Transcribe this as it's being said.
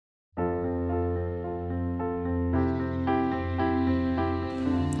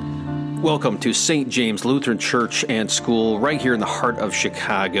Welcome to St. James Lutheran Church and School right here in the heart of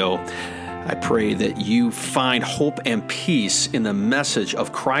Chicago. I pray that you find hope and peace in the message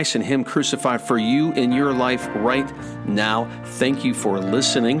of Christ and Him crucified for you in your life right now. Thank you for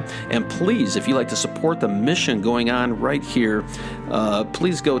listening. And please, if you'd like to support the mission going on right here,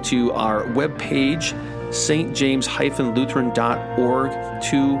 please go to our webpage, stjames-lutheran.org,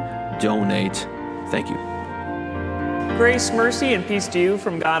 to donate. Thank you. Grace, mercy, and peace to you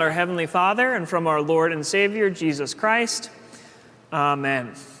from God our Heavenly Father and from our Lord and Savior, Jesus Christ.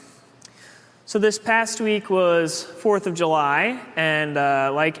 Amen. So this past week was 4th of July, and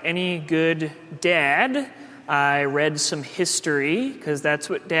like any good dad, I read some history, because that's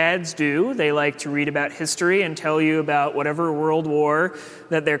what dads do. They like to read about history and tell you about whatever world war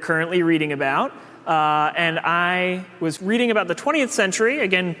that they're currently reading about. And I was reading about the 20th century,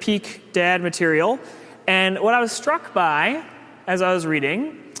 again, peak dad material. And what I was struck by as I was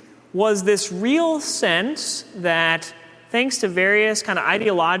reading was this real sense that thanks to various kind of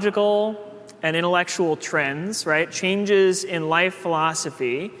ideological and intellectual trends, right, changes in life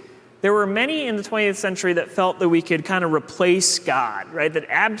philosophy, there were many in the 20th century that felt that we could kind of replace God, right, that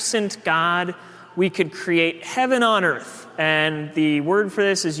absent God, we could create heaven on earth. And the word for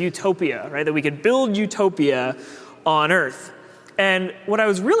this is utopia, right, that we could build utopia on earth. And what I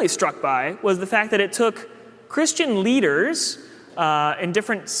was really struck by was the fact that it took Christian leaders in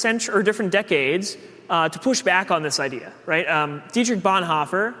different decades to push back on this idea, right? Dietrich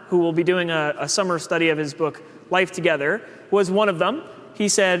Bonhoeffer, who will be doing a summer study of his book, Life Together, was one of them. He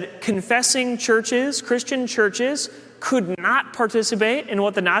said confessing churches, Christian churches, could not participate in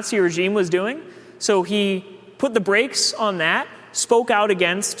what the Nazi regime was doing. So he put the brakes on that, spoke out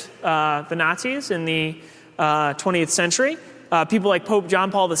against the Nazis in the 20th century. People like Pope John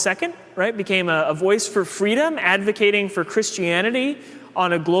Paul II, right, became a voice for freedom, advocating for Christianity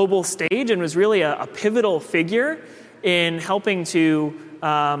on a global stage, and was really a pivotal figure in helping to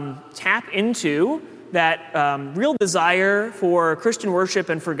tap into that real desire for Christian worship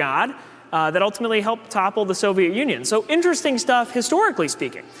and for God that ultimately helped topple the Soviet Union. So interesting stuff, historically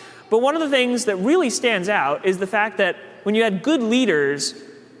speaking. But one of the things that really stands out is the fact that when you had good leaders,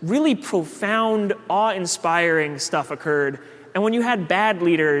 really profound, awe-inspiring stuff occurred. And when you had bad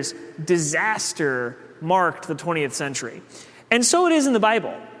leaders, disaster marked the 20th century. And so it is in the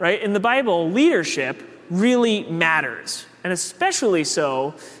Bible, right? In the Bible, leadership really matters, and especially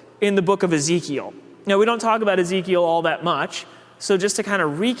so in the book of Ezekiel. Now, we don't talk about Ezekiel all that much, so just to kind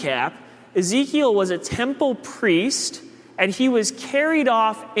of recap, Ezekiel was a temple priest, and he was carried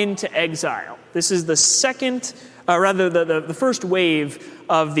off into exile. This is the the first wave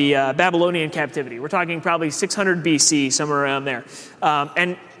of the Babylonian captivity. We're talking probably 600 BC, somewhere around there.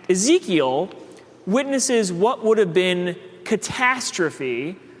 And Ezekiel witnesses what would have been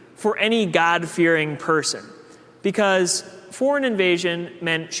catastrophe for any God-fearing person, because foreign invasion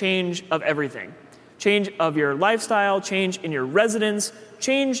meant change of everything. Change of your lifestyle, change in your residence,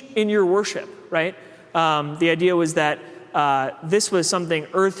 change in your worship, right? The idea was that this was something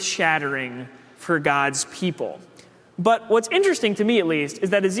earth-shattering for God's people. But what's interesting to me, at least,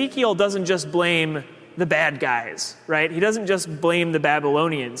 is that Ezekiel doesn't just blame the bad guys, right? He doesn't just blame the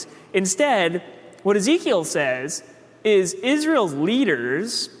Babylonians. Instead, what Ezekiel says is Israel's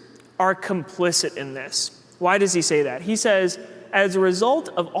leaders are complicit in this. Why does he say that? He says, as a result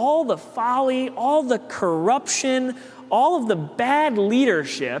of all the folly, all the corruption, all of the bad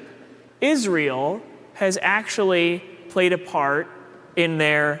leadership, Israel has actually played a part in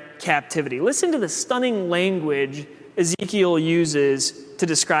their captivity. Listen to the stunning language Ezekiel uses to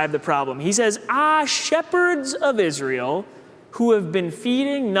describe the problem. He says, shepherds of Israel, who have been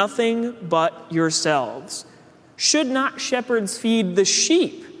feeding nothing but yourselves. Should not shepherds feed the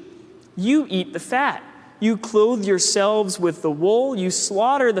sheep? You eat the fat. You clothe yourselves with the wool. You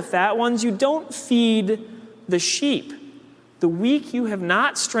slaughter the fat ones. You don't feed the sheep. The weak you have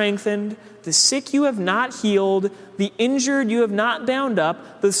not strengthened. The sick you have not healed. The injured you have not bound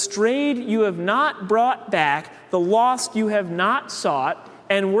up. The strayed you have not brought back. The lost you have not sought.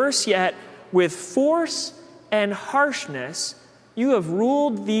 And worse yet, with force and harshness, you have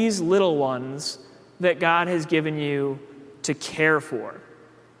ruled these little ones that God has given you to care for.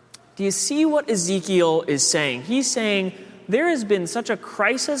 Do you see what Ezekiel is saying? He's saying there has been such a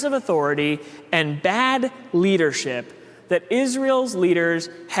crisis of authority and bad leadership that Israel's leaders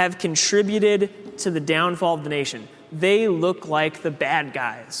have contributed to the downfall of the nation. They look like the bad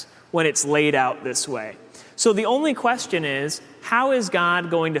guys when it's laid out this way. So the only question is, how is God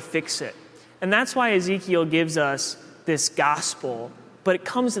going to fix it? And that's why Ezekiel gives us this gospel, but it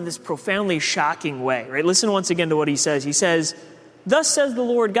comes in this profoundly shocking way, right? Listen once again to what he says. He says, Thus says the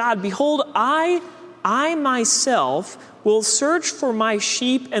Lord God, behold, I myself will search for my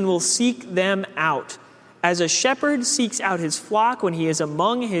sheep and will seek them out. As a shepherd seeks out his flock when he is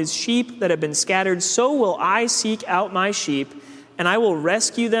among his sheep that have been scattered, so will I seek out my sheep, and I will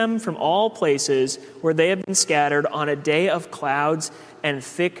rescue them from all places where they have been scattered on a day of clouds and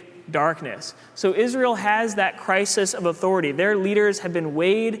thick darkness. So Israel has that crisis of authority. Their leaders have been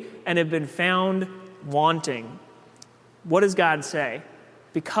weighed and have been found wanting. What does God say?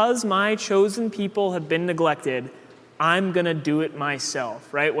 Because my chosen people have been neglected, I'm going to do it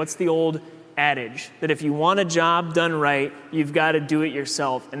myself, right? What's the old adage? That if you want a job done right, you've got to do it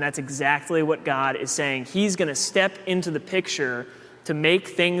yourself. And that's exactly what God is saying. He's going to step into the picture to make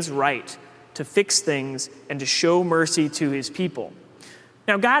things right, to fix things, and to show mercy to his people.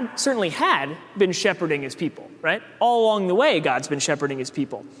 Now, God certainly had been shepherding his people, right? All along the way, God's been shepherding his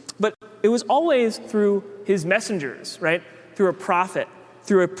people. But it was always through his messengers, right? Through a prophet,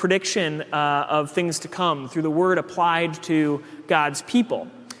 through a prediction of things to come, through the word applied to God's people.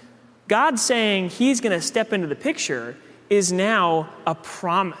 God saying he's going to step into the picture is now a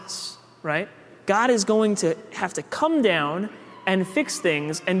promise, right? God is going to have to come down and fix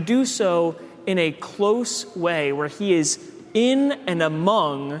things and do so in a close way where he is in and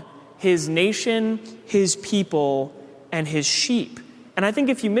among his nation, his people, and his sheep. And I think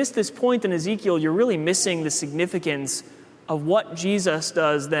if you miss this point in Ezekiel, you're really missing the significance of what Jesus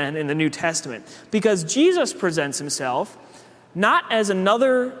does then in the New Testament. Because Jesus presents himself not as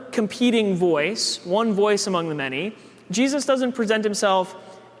another competing voice, one voice among the many. Jesus doesn't present himself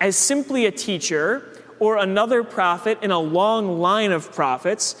as simply a teacher or another prophet in a long line of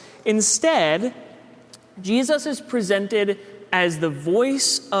prophets. Instead, Jesus is presented as the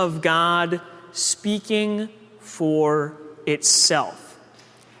voice of God speaking for itself.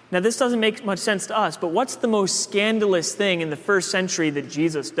 Now, this doesn't make much sense to us, but what's the most scandalous thing in the first century that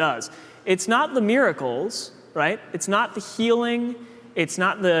Jesus does? It's not the miracles, right? It's not the healing. It's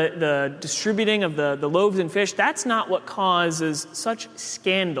not the distributing of the loaves and fish. That's not what causes such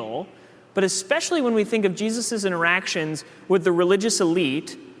scandal. But especially when we think of Jesus' interactions with the religious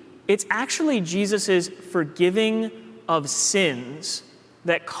elite, it's actually Jesus' forgiving of sins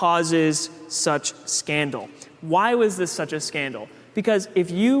that causes such scandal. Why was this such a scandal? Because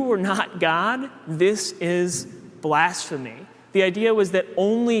if you were not God, this is blasphemy. The idea was that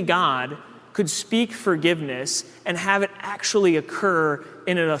only God could speak forgiveness and have it actually occur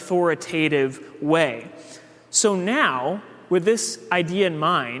in an authoritative way. So now, with this idea in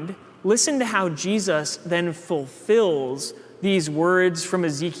mind, listen to how Jesus then fulfills these words from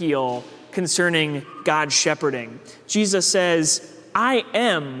Ezekiel concerning God's shepherding. Jesus says, I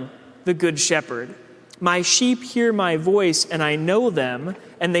am the good shepherd. My sheep hear my voice, and I know them,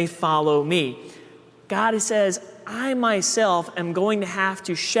 and they follow me. God says, I myself am going to have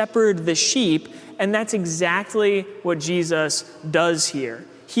to shepherd the sheep, and that's exactly what Jesus does here.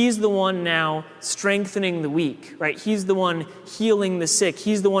 He's the one now strengthening the weak, right? He's the one healing the sick.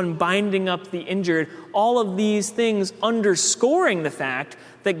 He's the one binding up the injured. All of these things underscoring the fact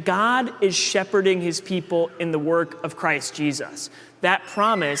that God is shepherding his people in the work of Christ Jesus. That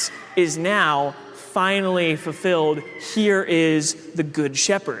promise is now finally fulfilled. Here is the good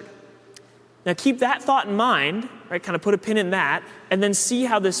shepherd. Now keep that thought in mind, right? Kind of put a pin in that, and then see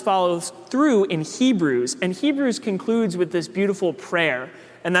how this follows through in Hebrews. And Hebrews concludes with this beautiful prayer.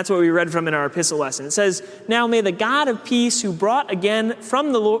 And that's what we read from in our epistle lesson. It says, now may the God of peace, who brought again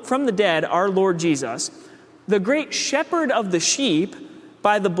from the dead our Lord Jesus, the great shepherd of the sheep,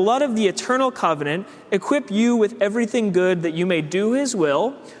 by the blood of the eternal covenant, equip you with everything good that you may do his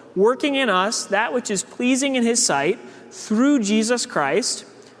will, working in us that which is pleasing in his sight, through Jesus Christ,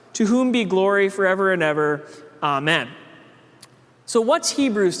 to whom be glory forever and ever. Amen. So what's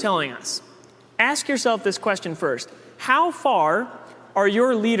Hebrews telling us? Ask yourself this question first. How far are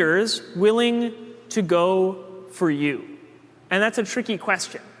your leaders willing to go for you? And that's a tricky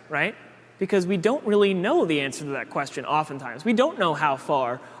question, right? Because we don't really know the answer to that question oftentimes. We don't know how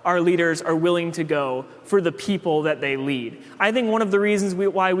far our leaders are willing to go for the people that they lead. I think one of the reasons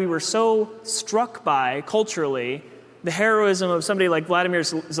why we were so struck by, culturally, the heroism of somebody like Vladimir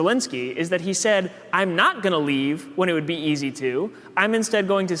Zelensky is that he said, I'm not going to leave when it would be easy to. I'm instead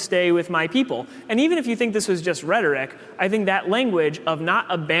going to stay with my people. And even if you think this was just rhetoric, I think that language of not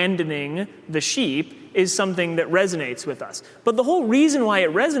abandoning the sheep is something that resonates with us. But the whole reason why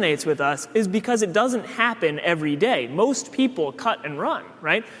it resonates with us is because it doesn't happen every day. Most people cut and run,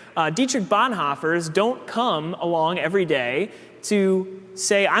 right? Dietrich Bonhoeffers don't come along every day to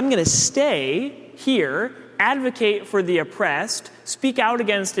say, I'm going to stay here advocate for the oppressed, speak out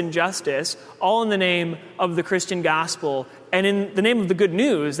against injustice, all in the name of the Christian gospel and in the name of the good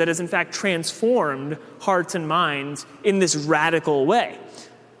news that has in fact transformed hearts and minds in this radical way.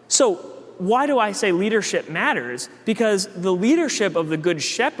 So why do I say leadership matters? Because the leadership of the Good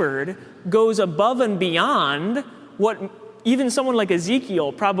Shepherd goes above and beyond what even someone like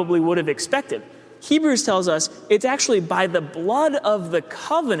Ezekiel probably would have expected. Hebrews tells us it's actually by the blood of the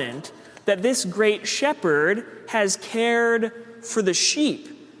covenant that this great shepherd has cared for the sheep.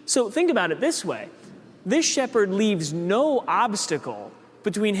 So think about it this way. This shepherd leaves no obstacle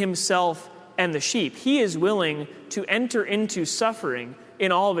between himself and the sheep. He is willing to enter into suffering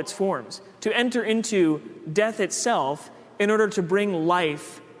in all of its forms, to enter into death itself in order to bring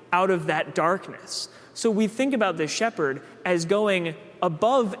life out of that darkness. So we think about this shepherd as going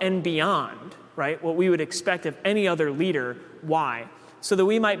above and beyond, right, what we would expect of any other leader. Why? So that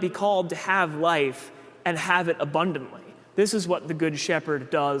we might be called to have life and have it abundantly. This is what the Good Shepherd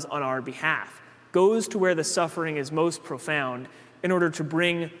does on our behalf. Goes to where the suffering is most profound in order to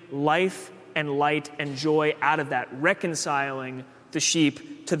bring life and light and joy out of that, reconciling the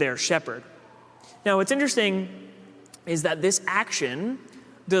sheep to their shepherd. Now, what's interesting is that this action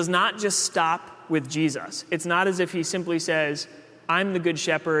does not just stop with Jesus. It's not as if he simply says, I'm the Good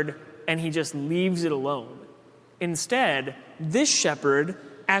Shepherd, and he just leaves it alone. Instead, this shepherd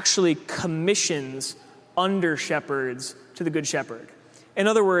actually commissions under-shepherds to the Good Shepherd. In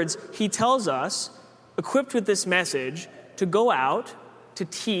other words, he tells us, equipped with this message, to go out, to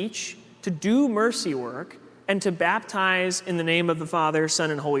teach, to do mercy work, and to baptize in the name of the Father,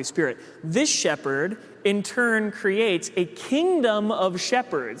 Son, and Holy Spirit. This shepherd, in turn, creates a kingdom of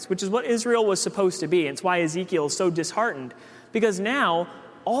shepherds, which is what Israel was supposed to be. It's why Ezekiel is so disheartened, because now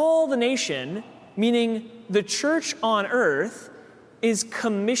all the nation, meaning the church on earth, is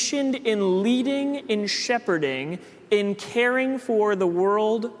commissioned in leading, in shepherding, in caring for the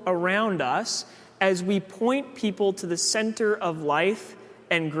world around us as we point people to the center of life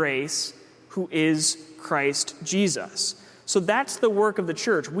and grace, who is Christ Jesus. So that's the work of the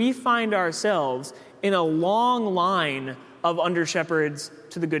church. We find ourselves in a long line of under-shepherds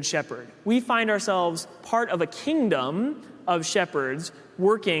to the Good Shepherd. We find ourselves part of a kingdom of shepherds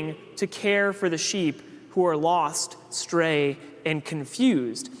working to care for the sheep who are lost, stray, and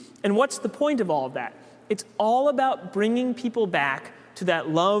confused. And what's the point of all of that? It's all about bringing people back to that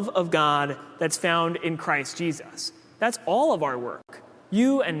love of God that's found in Christ Jesus. That's all of our work.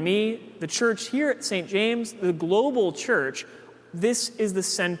 You and me, the church here at St. James, the global church, this is the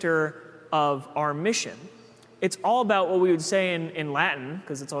center of our mission. It's all about what we would say in Latin,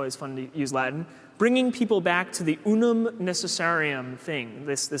 because it's always fun to use Latin, bringing people back to the unum necessarium thing,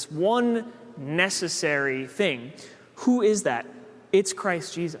 this one necessary thing. Who is that? It's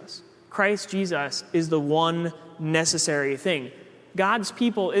Christ Jesus. Christ Jesus is the one necessary thing. God's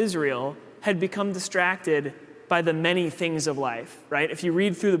people, Israel, had become distracted by the many things of life, right? If you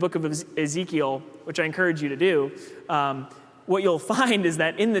read through the book of Ezekiel, which I encourage you to do, what you'll find is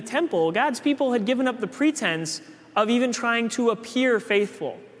that in the temple, God's people had given up the pretense of even trying to appear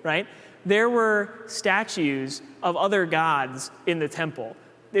faithful, right? There were statues of other gods in the temple.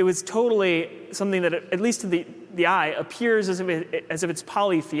 It was totally something that, at least to the eye, appears as if it's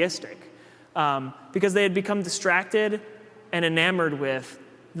polytheistic, because they had become distracted and enamored with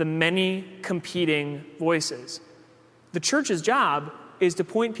the many competing voices. The church's job is to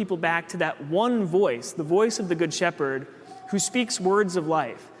point people back to that one voice, the voice of the Good Shepherd, who speaks words of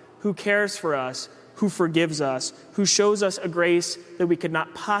life, who cares for us, who forgives us, who shows us a grace that we could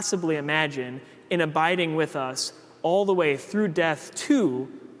not possibly imagine in abiding with us all the way through death to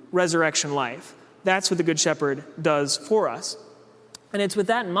resurrection life. That's what the Good Shepherd does for us. And it's with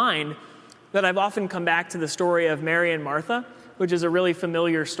that in mind that I've often come back to the story of Mary and Martha, which is a really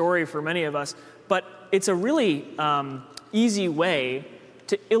familiar story for many of us, but it's a really easy way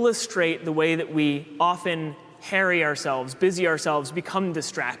to illustrate the way that we often harry ourselves, busy ourselves, become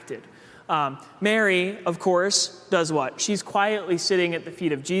distracted. Mary, of course, does what? She's quietly sitting at the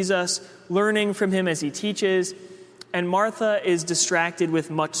feet of Jesus, learning from him as he teaches, and Martha is distracted with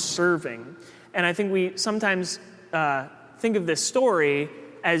much serving. And I think we sometimes think of this story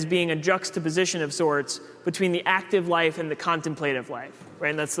as being a juxtaposition of sorts between the active life and the contemplative life, right?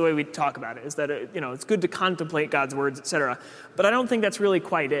 And that's the way we talk about it, is that, it's good to contemplate God's words, etc. But I don't think that's really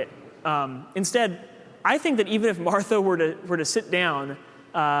quite it. Instead, I think that even if Martha were to sit down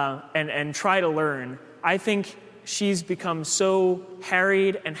and try to learn, I think she's become so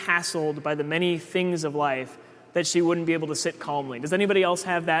harried and hassled by the many things of life that she wouldn't be able to sit calmly. Does anybody else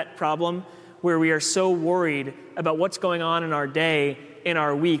have that problem? where we are so worried about what's going on in our day, in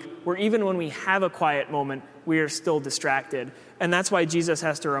our week, where even when we have a quiet moment, we are still distracted. And that's why Jesus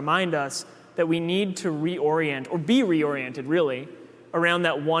has to remind us that we need to reorient, or be reoriented really, around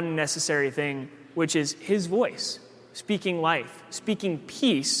that one necessary thing, which is his voice, speaking life, speaking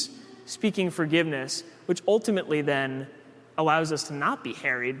peace, speaking forgiveness, which ultimately then allows us to not be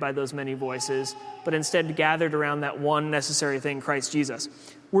harried by those many voices, but instead gathered around that one necessary thing, Christ Jesus.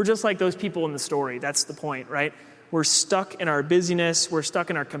 We're just like those people in the story. That's the point, right? We're stuck in our busyness. We're stuck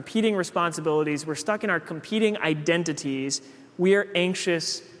in our competing responsibilities. We're stuck in our competing identities. We are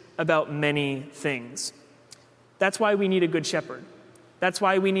anxious about many things. That's why we need a good shepherd. That's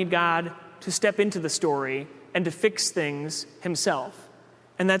why we need God to step into the story and to fix things himself.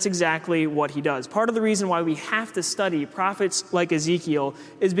 And that's exactly what he does. Part of the reason why we have to study prophets like Ezekiel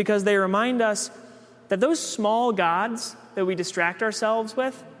is because they remind us that those small gods that we distract ourselves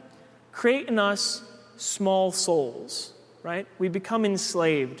with create in us small souls, right? We become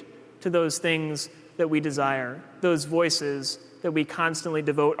enslaved to those things that we desire, those voices that we constantly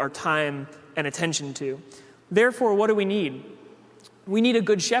devote our time and attention to. Therefore, what do we need? We need a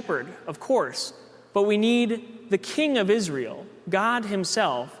good shepherd, of course, but we need the King of Israel, God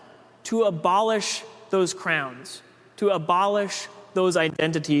himself, to abolish those crowns, to abolish those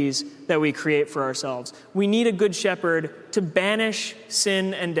identities that we create for ourselves. We need a good shepherd to banish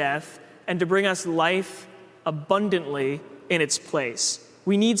sin and death and to bring us life abundantly in its place.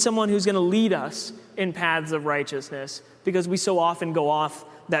 We need someone who's going to lead us in paths of righteousness because we so often go off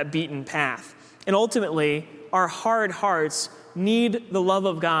that beaten path. And ultimately, our hard hearts need the love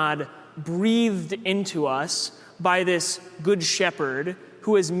of God breathed into us by this good shepherd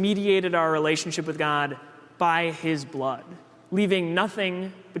who has mediated our relationship with God by his blood, leaving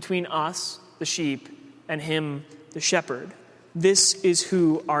nothing between us, the sheep, and him, the shepherd. This is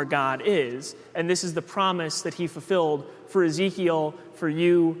who our God is, and this is the promise that he fulfilled for Ezekiel, for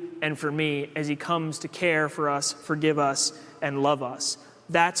you, and for me as he comes to care for us, forgive us, and love us.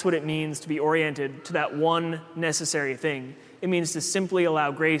 That's what it means to be oriented to that one necessary thing. It means to simply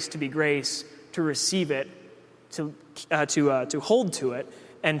allow grace to be grace, to receive it, to hold to it,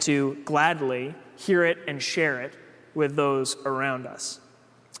 and to gladly hear it and share it with those around us.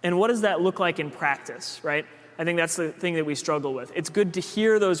 And what does that look like in practice, right? I think that's the thing that we struggle with. It's good to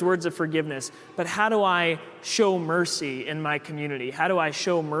hear those words of forgiveness, but how do I show mercy in my community? How do I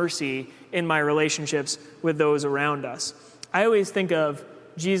show mercy in my relationships with those around us? I always think of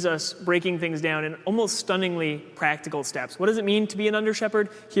Jesus breaking things down in almost stunningly practical steps. What does it mean to be an under-shepherd?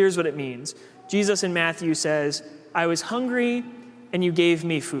 Here's what it means. Jesus in Matthew says, I was hungry and you gave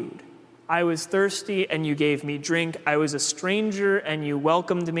me food. I was thirsty and you gave me drink. I was a stranger and you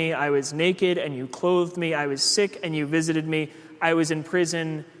welcomed me. I was naked and you clothed me. I was sick and you visited me. I was in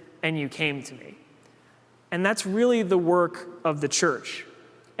prison and you came to me. And that's really the work of the church.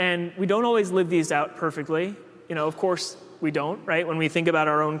 And we don't always live these out perfectly. Of course we don't, right? When we think about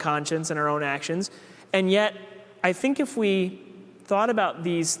our own conscience and our own actions. And yet, I think if we thought about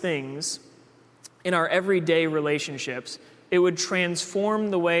these things in our everyday relationships, it would transform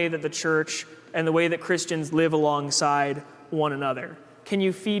the way that the church and the way that Christians live alongside one another. Can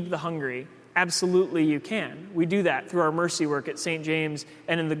you feed the hungry? Absolutely you can. We do that through our mercy work at St. James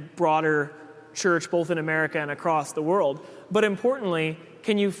and in the broader church, both in America and across the world. But importantly,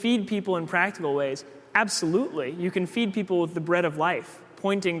 can you feed people in practical ways? Absolutely. You can feed people with the bread of life,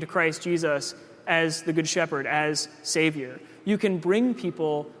 pointing to Christ Jesus as the Good Shepherd, as Savior. You can bring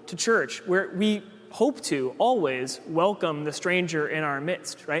people to church where we hope to always welcome the stranger in our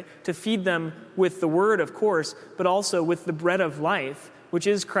midst, right? To feed them with the word, of course, but also with the bread of life, which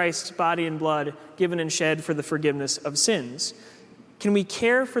is Christ's body and blood given and shed for the forgiveness of sins. Can we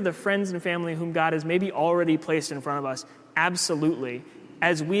care for the friends and family whom God has maybe already placed in front of us? Absolutely.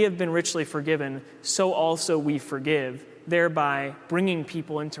 As we have been richly forgiven, so also we forgive, thereby bringing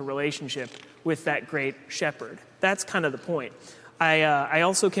people into relationship with that great shepherd. That's kind of the point. I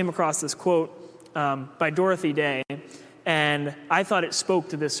also came across this quote by Dorothy Day, and I thought it spoke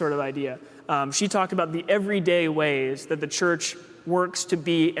to this sort of idea. She talked about the everyday ways that the church works to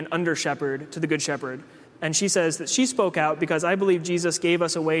be an under-shepherd to the Good Shepherd. And she says that she spoke out because I believe Jesus gave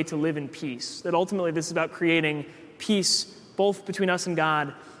us a way to live in peace, that ultimately this is about creating peace both between us and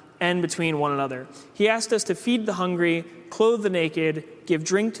God and between one another. He asked us to feed the hungry, clothe the naked, give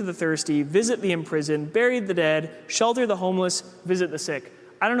drink to the thirsty, visit the imprisoned, bury the dead, shelter the homeless, visit the sick.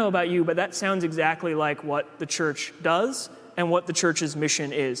 I don't know about you, but that sounds exactly like what the church does and what the church's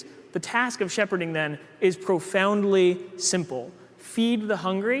mission is. The task of shepherding, then, is profoundly simple. Feed the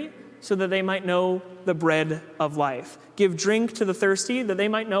hungry so that they might know the bread of life. Give drink to the thirsty, that they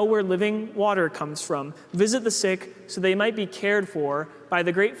might know where living water comes from. Visit the sick, so they might be cared for by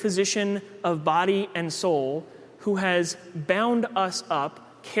the great physician of body and soul, who has bound us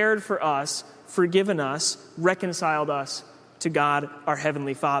up, cared for us, forgiven us, reconciled us to God, our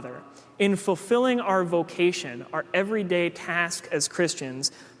Heavenly Father. In fulfilling our vocation, our everyday task as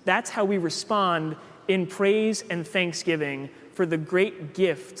Christians, that's how we respond in praise and thanksgiving for the great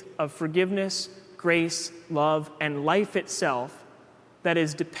gift of forgiveness, grace, love, and life itself that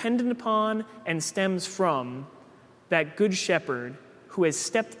is dependent upon and stems from that Good Shepherd who has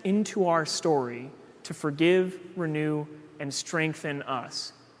stepped into our story to forgive, renew, and strengthen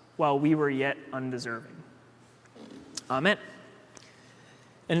us while we were yet undeserving. Amen.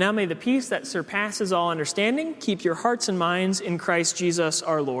 And now may the peace that surpasses all understanding keep your hearts and minds in Christ Jesus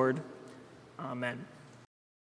our Lord. Amen.